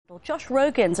Josh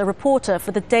Rogin's a reporter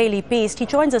for the Daily Beast. He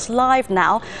joins us live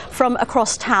now from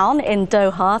across town in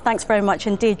Doha. Thanks very much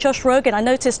indeed. Josh Rogin, I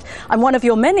noticed, I'm one of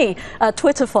your many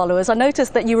Twitter followers. I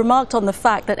noticed that you remarked on the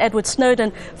fact that Edward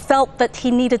Snowden felt that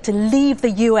he needed to leave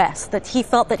the US, that he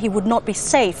felt that he would not be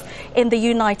safe in the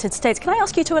United States. Can I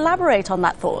ask you to elaborate on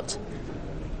that thought?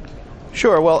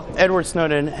 Sure. Well, Edward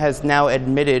Snowden has now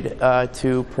admitted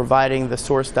to providing the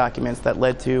source documents that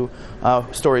led to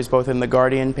stories both in the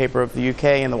Guardian paper of the UK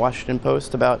and the Washington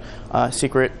Post about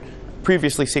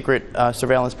previously secret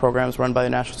surveillance programs run by the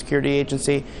National Security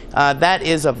Agency. That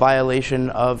is a violation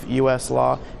of U.S.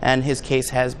 law, and his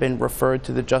case has been referred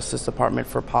to the Justice Department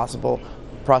for possible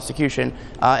prosecution.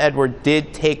 Edward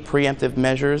did take preemptive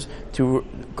measures to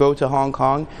go to Hong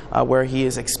Kong, where he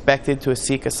is expected to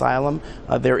seek asylum.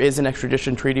 There is an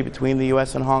extradition treaty between the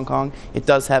U.S. and Hong Kong. It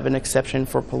does have an exception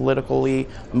for politically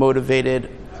motivated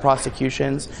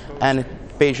prosecutions, and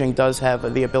Beijing does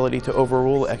have the ability to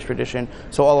overrule extradition,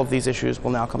 so all of these issues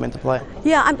will now come into play.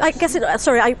 Yeah, I guess,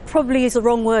 sorry, I probably use the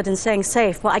wrong word in saying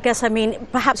safe, but I guess, I mean,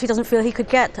 perhaps he doesn't feel he could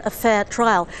get a fair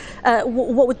trial.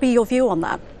 What would be your view on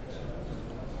that?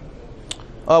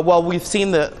 Well, we've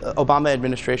seen the Obama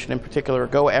administration in particular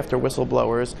go after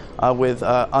whistleblowers with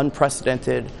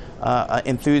unprecedented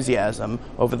enthusiasm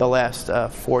over the last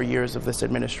 4 years of this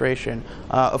administration.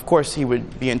 Of course, he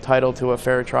would be entitled to a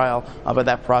fair trial, but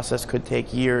that process could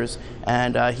take years,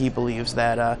 and he believes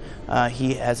that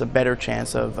he has a better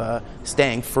chance of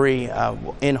staying free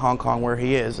in Hong Kong where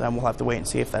he is, and we'll have to wait and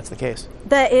see if that's the case.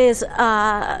 There is,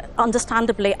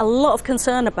 understandably, a lot of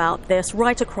concern about this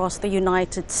right across the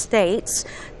United States.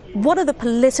 What are the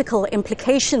political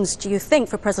implications, do you think,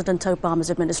 for President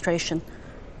Obama's administration?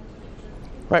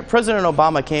 Right. President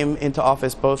Obama came into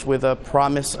office both with a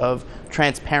promise of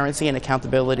transparency and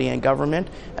accountability in government,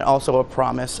 and also a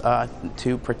promise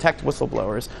to protect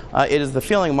whistleblowers. It is the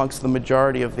feeling amongst the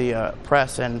majority of the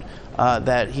press and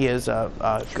that he has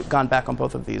gone back on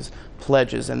both of these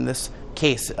pledges, and this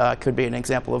case could be an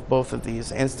example of both of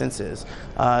these instances.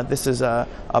 This is a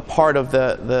part of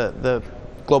the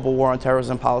global war on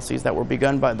terrorism policies that were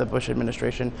begun by the Bush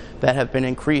administration that have been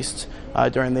increased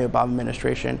during the Obama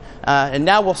administration. And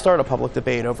now we'll start a public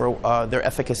debate over their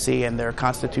efficacy and their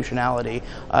constitutionality.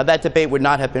 That debate would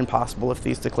not have been possible if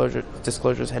these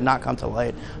disclosures had not come to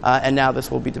light. And now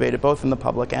this will be debated both in the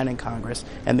public and in Congress,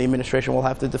 and the administration will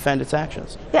have to defend its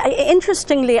actions. Yeah,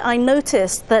 interestingly, I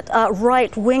noticed that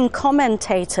right-wing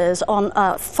commentators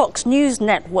on Fox News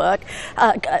Network,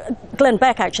 Glenn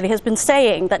Beck actually, has been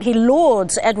saying that he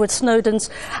lauds Edward Snowden's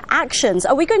actions.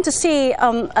 Are we going to see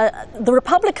the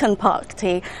Republican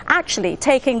Party actually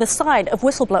taking the side of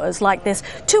whistleblowers like this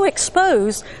to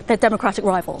expose their Democratic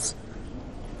rivals?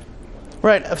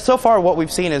 Right. So far, what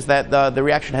we've seen is that the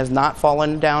reaction has not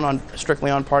fallen down strictly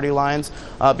on party lines,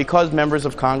 because members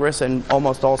of Congress and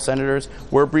almost all senators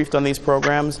were briefed on these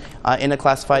programs in a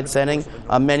classified setting.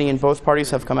 Many in both parties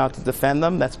have come out to defend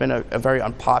them. That's been a very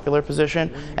unpopular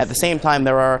position. At the same time,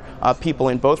 there are people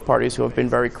in both parties who have been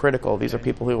very critical. These are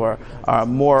people who are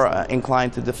more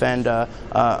inclined to defend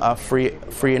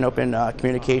free and open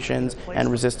communications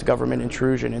and resist government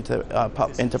intrusion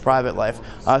into private life.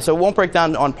 So it won't break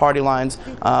down on party lines.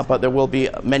 But there will be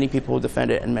many people who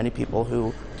defend it and many people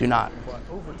who do not.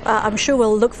 I'm sure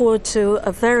we'll look forward to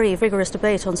a very vigorous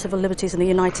debate on civil liberties in the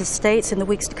United States in the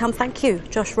weeks to come. Thank you,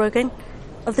 Josh Rogin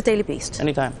of the Daily Beast.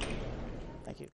 Anytime.